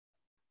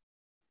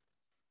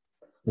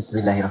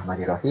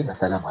Bismillahirrahmanirrahim.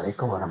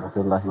 Assalamualaikum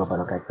warahmatullahi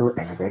wabarakatuh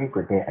and a very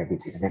good day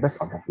to the members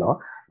of the floor.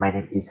 My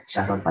name is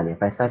Shahrul Palim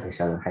Faisal bin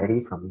Shahrul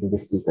Khairi from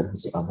Universiti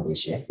of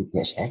Malaysia,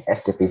 UTHM,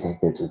 as the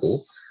presenter today.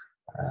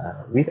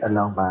 With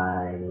along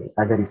my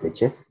other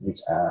researchers,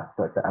 which are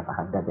Dr. Ahmad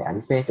Hamdan bin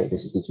Alifeh,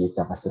 Dr. Siti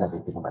Kita Masura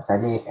binti Muhammad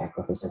Saleh, and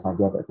Professor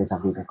Nadia Dr.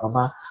 Zamri bin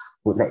Omar,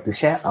 would like to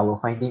share our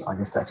finding on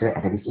the structural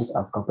analysis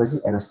of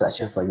composite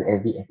aerostructure for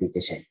UAV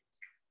application.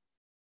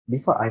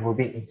 Before I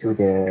moving into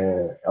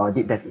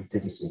deep dive into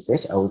this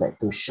research, I would like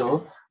to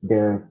show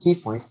the key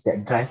points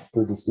that drive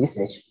to this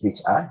research,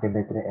 which are the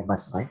material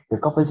advancement, the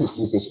composites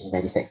usage in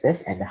many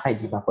sectors, and the high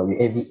demand for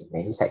UAV in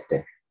many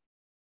sectors.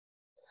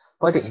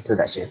 For the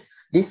introduction,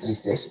 this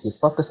research is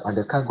focused on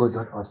the cargo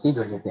drone or sea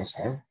drone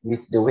UTHM,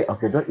 with the weight of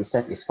the drone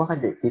itself is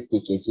 450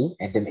 kg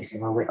and the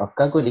maximum weight of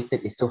cargo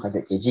lifted is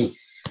 200 kg.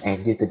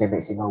 And due to the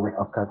maximum weight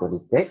of cargo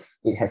lifted,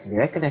 it has been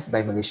recognized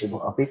by Malaysia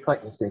Book of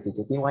Record in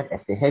 2021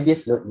 as the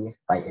heaviest load lift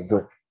by a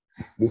drone.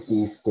 This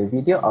is the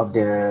video of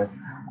the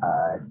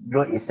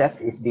drone itself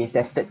is being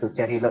tested to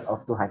carry a load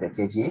of 200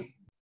 kg.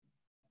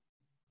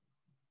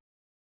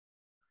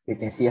 You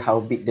can see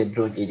how big the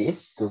drone it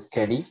is to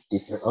carry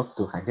this load of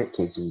 200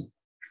 kg.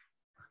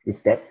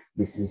 With that,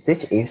 this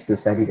research aims to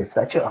study the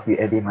structure of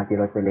UAV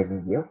multirotor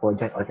landing gear for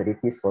joint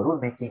authorities for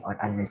rulemaking on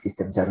unmanned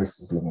system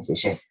JARUS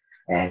implementation.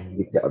 And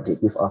with the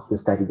objective of to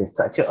study the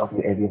structure of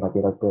UAV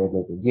multirotor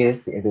landing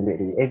gear, to evaluate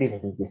the UAV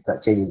landing gear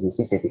structure using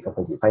synthetic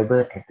composite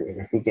fiber, and to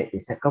investigate the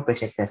set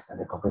compression test on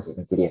the composite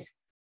material.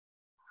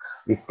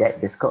 With that,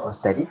 the scope of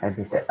study has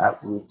been set up,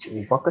 which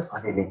we focus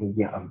on the landing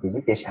gear of the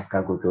UTHM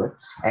cargo drone,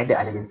 and the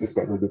analysis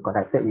that will be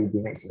conducted will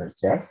be maximum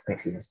stress,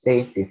 maximum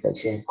strain,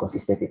 deflection,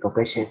 quasi-static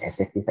compression, and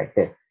safety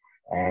factor.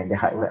 And the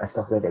hardware and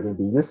software that will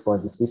be used for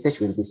this research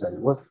will be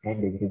SolidWorks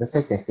and the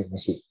Universal Testing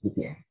Machine,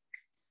 UTM.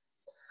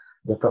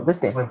 The problem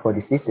statement for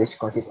this research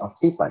consists of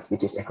three parts,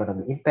 which is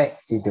economic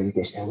impact, civil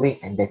UTHM weight,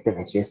 and better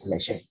material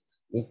selection.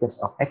 In terms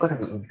of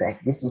economic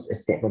impact, this is a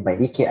statement by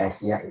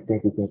DKICR in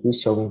 2020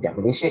 showing that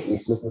Malaysia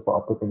is looking for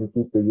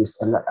opportunity to use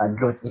a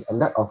drone in a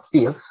lot of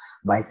field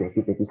by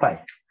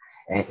 2035.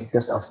 And in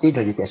terms of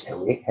civil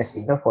UTHM weight, as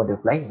we know for the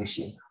flying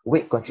machine,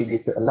 weight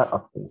contributes to a lot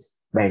of things.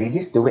 By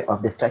reducing the weight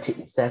of the structure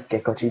itself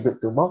can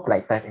contribute to more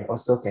flight time and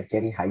also can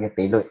carry higher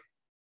payload.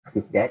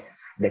 With that,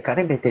 the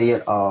current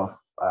material of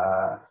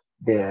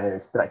the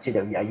structure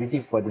that we are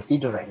using for the sea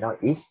drone right now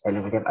is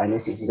aluminium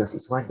alloy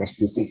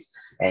 6061-36,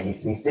 and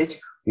its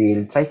research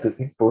will try to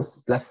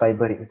impose glass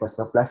fiber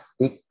reinforcement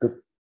plastic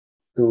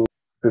to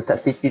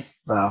substitute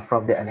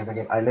from the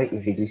aluminium alloy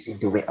in reducing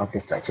the weight of the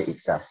structure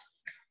itself.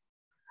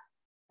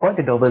 For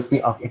the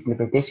novelty of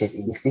implementation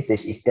in this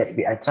research is that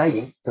we are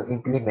trying to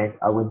implement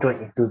our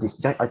drone into this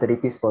joint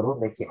authorities for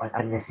rulemaking on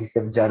unmanned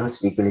system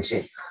JARUS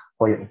regulation.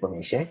 For your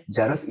information,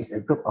 JARUS is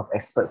a group of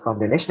experts from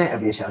the National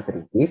Aviation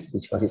Authorities,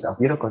 which consists of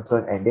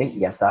Eurocontrol and the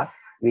EASA,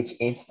 which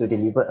aims to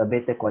deliver a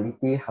better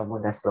quality,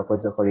 harmonious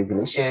proposal for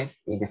regulation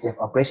in the safe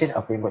operation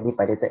of remotely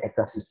piloted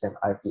aircraft system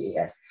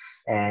 (RPAS).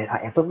 And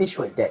I am firmly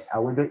sure that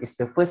our drone is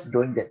the first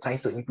drone that trying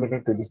to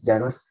implement to this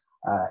JARUS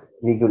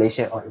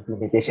regulation or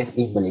implementation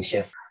in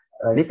Malaysia.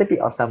 A little bit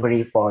of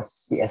summary for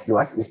CS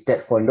LUAS is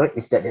that for load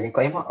is that the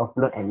requirement of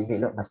load and limit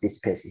load must be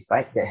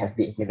specified that have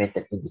been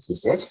implemented in this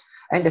research,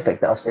 and the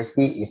factor of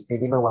safety is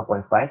minimum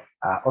 1.5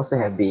 also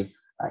have been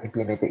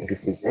implemented in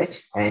this research,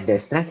 and the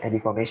strength and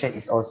deformation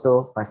is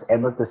also must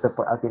able to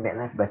support ultimate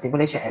life by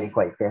simulation and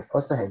required tests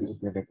also have been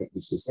implemented in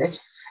this research,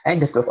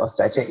 and the proof of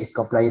structure is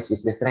compliance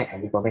with the strength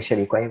and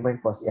deformation requirement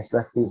for CS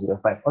LUAS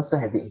 305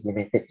 also have been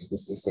implemented in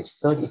this research.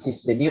 So this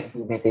is the new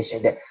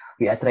implementation that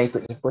we are trying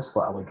to impose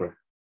for our drone.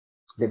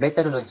 The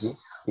methodology,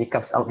 it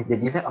comes out with the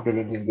design of the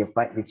landing gear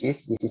part, which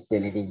is, this is the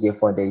landing gear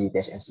for the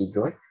UTHM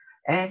drone.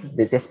 And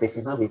the test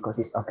specimen will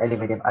consist of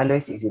aluminium alloy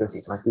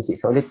 60616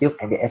 hollow tube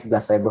and the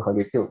S-glass fiber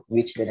hollow tube,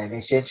 which the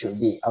dimension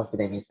should be outer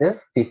diameter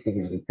 50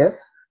 mm,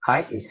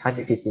 height is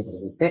 150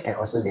 mm, and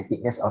also the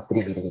thickness of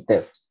 3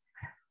 mm.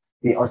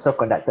 We also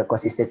conducted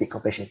quasi-static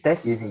compression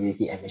test using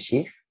UTM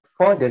machine.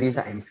 For the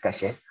result and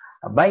discussion,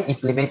 by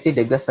implementing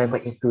the glass fiber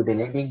into the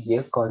landing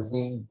gear,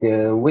 causing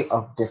the weight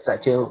of the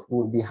structure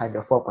would be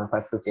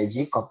 104.52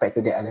 kg compared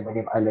to the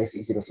aluminium alloy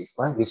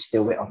 6061, which the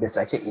weight of the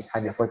structure is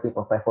 140.54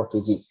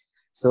 kg.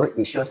 So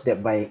it shows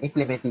that by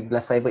implementing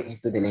glass fiber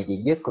into the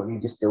landing gear could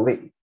reduce the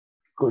weight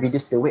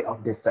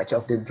of the structure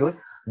of the drone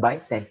by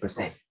 10%.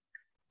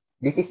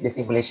 This is the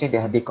simulation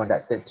that have been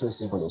conducted through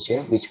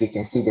simulation, which we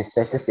can see the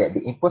stresses that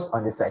be imposed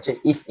on the structure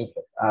is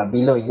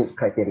below yield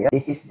criteria.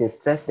 This is the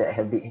stress that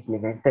have been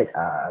implemented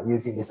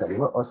using the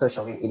SolidWorks, also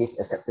showing it is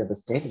acceptable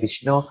strain,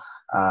 which no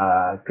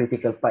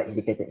critical part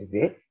indicated in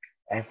red.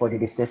 And for the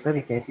displacement,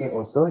 we can see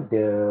also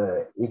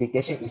the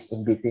indication is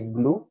in between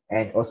blue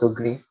and also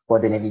green for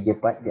the landing gear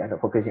part. We are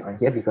not focusing on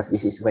here because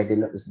this is where the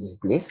load is being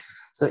placed.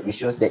 So it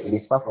shows that it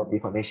is far from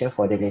deformation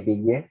for the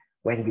landing gear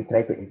when we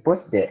try to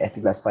impose the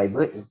S-glass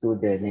fiber into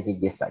the landing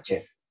gear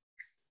structure.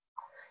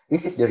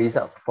 This is the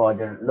result for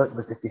the load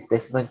versus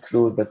displacement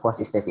through the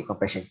quasi-static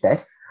compression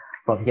test.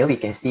 From here, we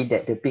can see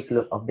that the peak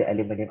load of the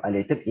aluminium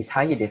alloy tube is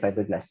higher than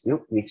fiberglass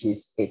tube, which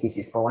is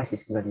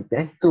 86.16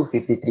 kN to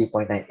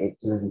 53.98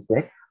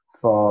 kN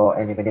for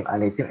aluminium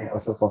alloy tube and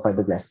also for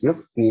fiberglass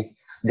tube, with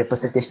the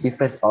percentage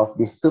difference of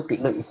these two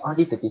peak load is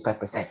only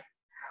 35%.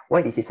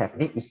 Why this is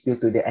happening is due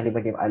to the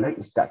aluminium alloy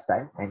is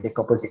ductile and the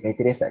composite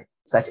materials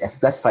such as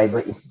glass fiber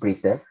is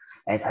brittle,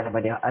 and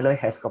aluminium alloy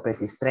has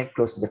compressive strength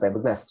close to the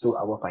fiberglass through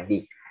our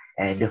finding.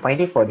 And the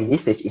finding for the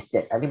research is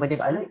that aluminium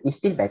alloy is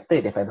still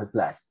better than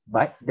fiberglass,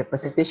 but the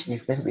percentage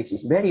difference, which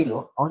is very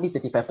low, only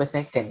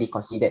 35%, can be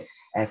considered,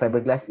 and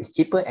fiberglass is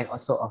cheaper and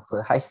also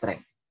offer high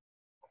strength.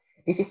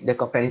 This is the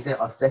comparison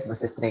of stress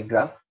versus strain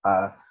graph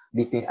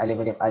between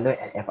aluminium alloy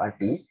and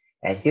FRP.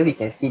 And here we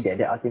can see that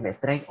the ultimate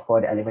strength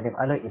for the aluminium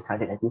alloy is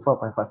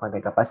 194.55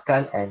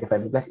 megapascal and the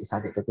fiberglass is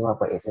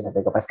 121.87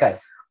 megapascal,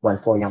 while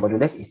for yang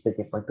modulus is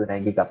 13.29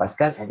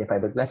 gigapascal and the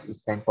fiberglass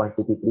is 10.53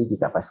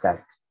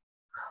 gigapascal.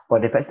 For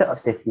the factor of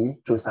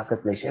safety, through some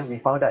calculation, we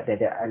found out that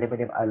the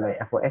aluminium alloy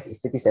FOS is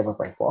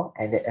 37.4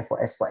 and the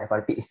FOS for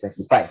FRP is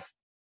 25.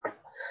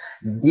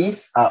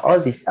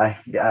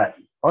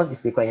 All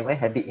these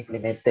requirements have been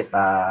implemented,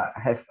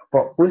 have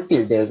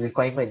fulfilled the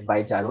requirement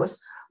by JARUS,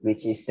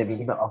 which is the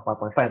minimum of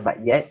 1.5,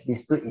 but yet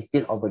this tool is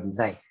still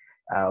over-designed.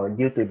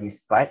 Due to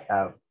this part,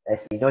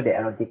 as we know, the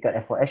aeronautical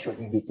FOS should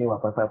be between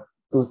 1.5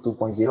 to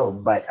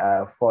 2.0, but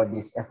for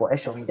this FOS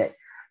showing that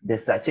the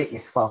structure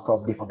is far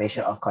from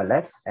deformation or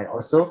collapse, and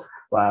also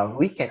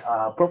we can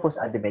propose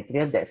other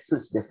material that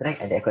suits the strength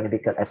and the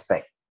economical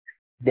aspect.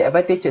 The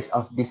advantages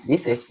of this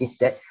research is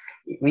that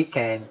we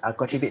can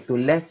contribute to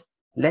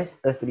less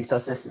earth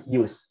resources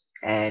use,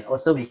 and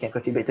also we can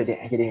contribute to the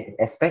engineering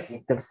aspect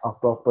in terms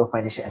of proper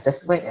financial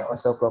assessment and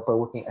also proper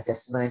working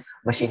assessment,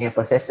 machinery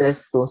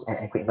processes, tools and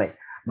equipment.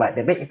 But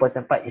the main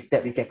important part is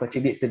that we can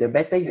contribute to the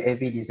better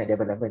UAV design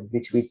development,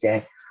 which we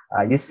can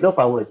use low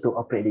power to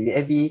operate the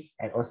UAV,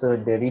 and also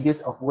the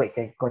reduce of weight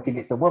can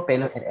contribute to more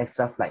payload and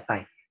extra flight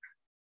time.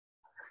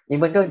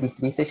 Even though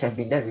this research has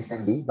been done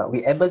recently, but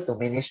we're able to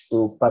manage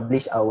to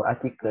publish our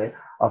article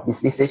of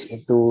this research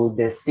into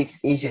the 6th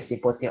Asian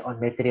Symposium on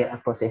Material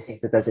and Processing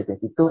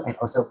 2022 and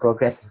also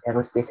Progress in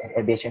Aerospace and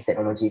Aviation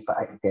Technology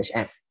by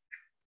UTHM.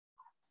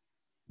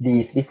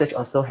 This research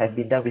also has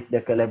been done with the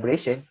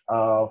collaboration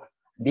of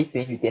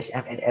between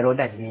UTHM and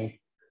Aerodan,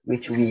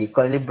 which we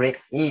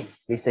collaborate in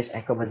research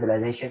and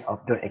commercialization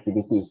of drone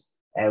activities.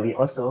 And we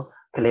also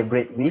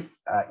collaborate with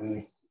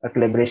is a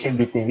collaboration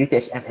between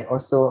UTHM and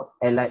also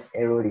Allied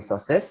Aero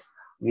Resources,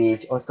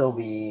 which also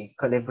we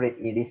collaborate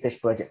in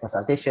research project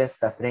consultation,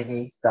 staff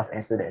training, staff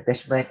and student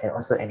attachment, and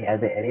also any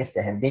other areas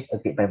that have been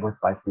agreed by both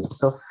parties.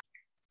 So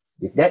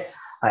with that,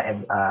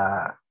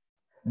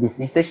 this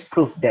research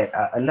proved that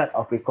a lot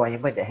of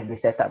requirements that have been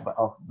set up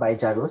by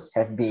JARUS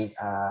have been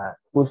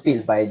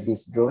fulfilled by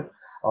this drone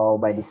or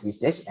by this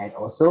research, and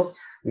also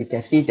we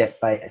can see that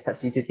by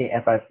substituting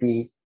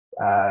FRP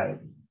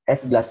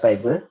as glass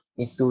fiber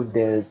into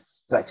the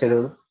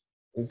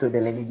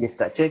landing gear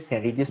structure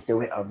can reduce the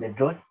weight of the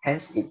drone.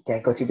 Hence, it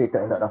can contribute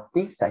to a lot of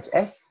things such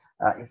as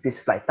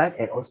increased flight time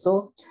and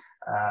also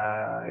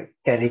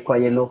can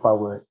require low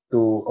power to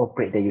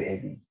operate the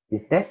UAV.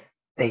 With that,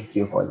 thank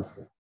you for listening.